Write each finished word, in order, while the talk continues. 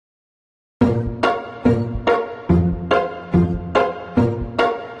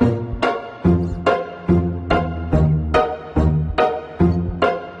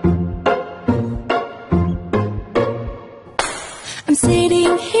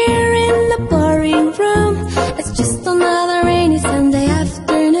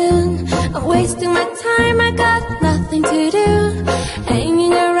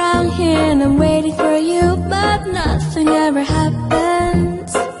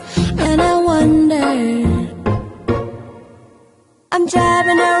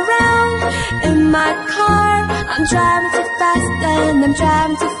I'm driving too fast and I'm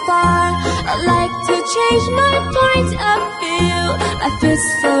driving too far. I'd like to change my point of view. I feel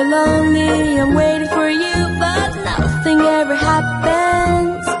so lonely, I'm waiting for you, but nothing ever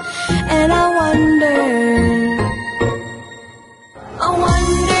happens. And I wonder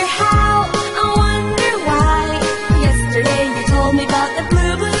how, I wonder why. Yesterday you told me about the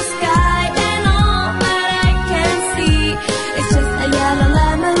blue, blue sky, and all that I can see is just a yellow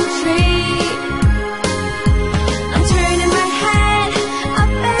lemon tree. I'm turning my head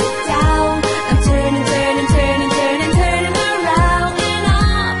up and down. I'm turning, turning, turning, turning, turning around, and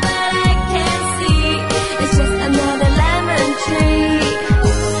all that I can see is just another lemon tree.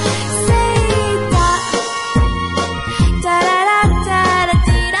 Say da, da da da da da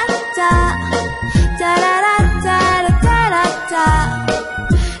dee da da, da da da da da da da da,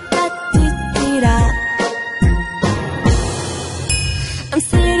 da dee dee da. I'm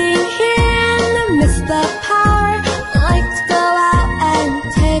sitting here in the midst of power. I like to go out and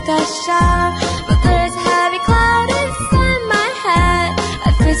take a shower, but there's a heavy cloud inside my head. I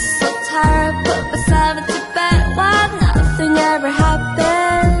feel so tired, put myself into bed while nothing ever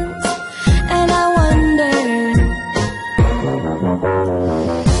happens. And I wonder,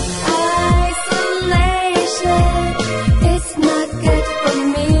 isolation, it's not good for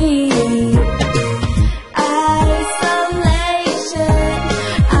me. Isolation,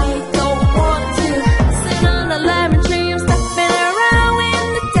 I don't want to sit on a lemon tree. I'm stepping around in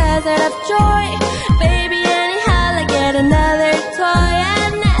the desert of joy. Baby, anyhow, I get another toy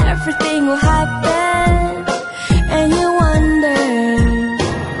and everything will happen. And you wonder,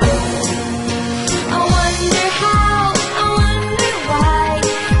 I wonder how, I wonder why.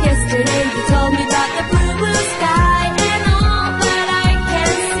 Yesterday you told me about the blue, blue sky, and all that I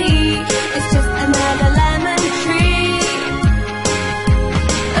can see is just another lemon tree.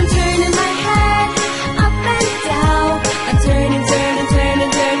 I'm turning my head up and down. I'm turning, turning,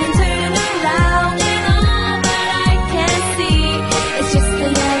 turning, turning, turning around, and all that I can see is just a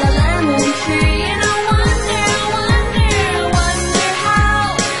yellow lemon tree. And I wonder, I wonder, I wonder how,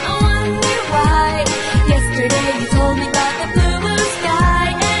 I wonder why. Yesterday you told me about the blue, blue sky,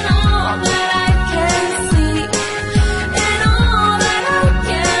 and all that I can see, and all that I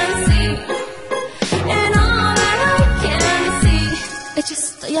can see, and all that I can see, it's just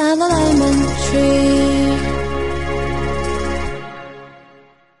a yellow lemon tree.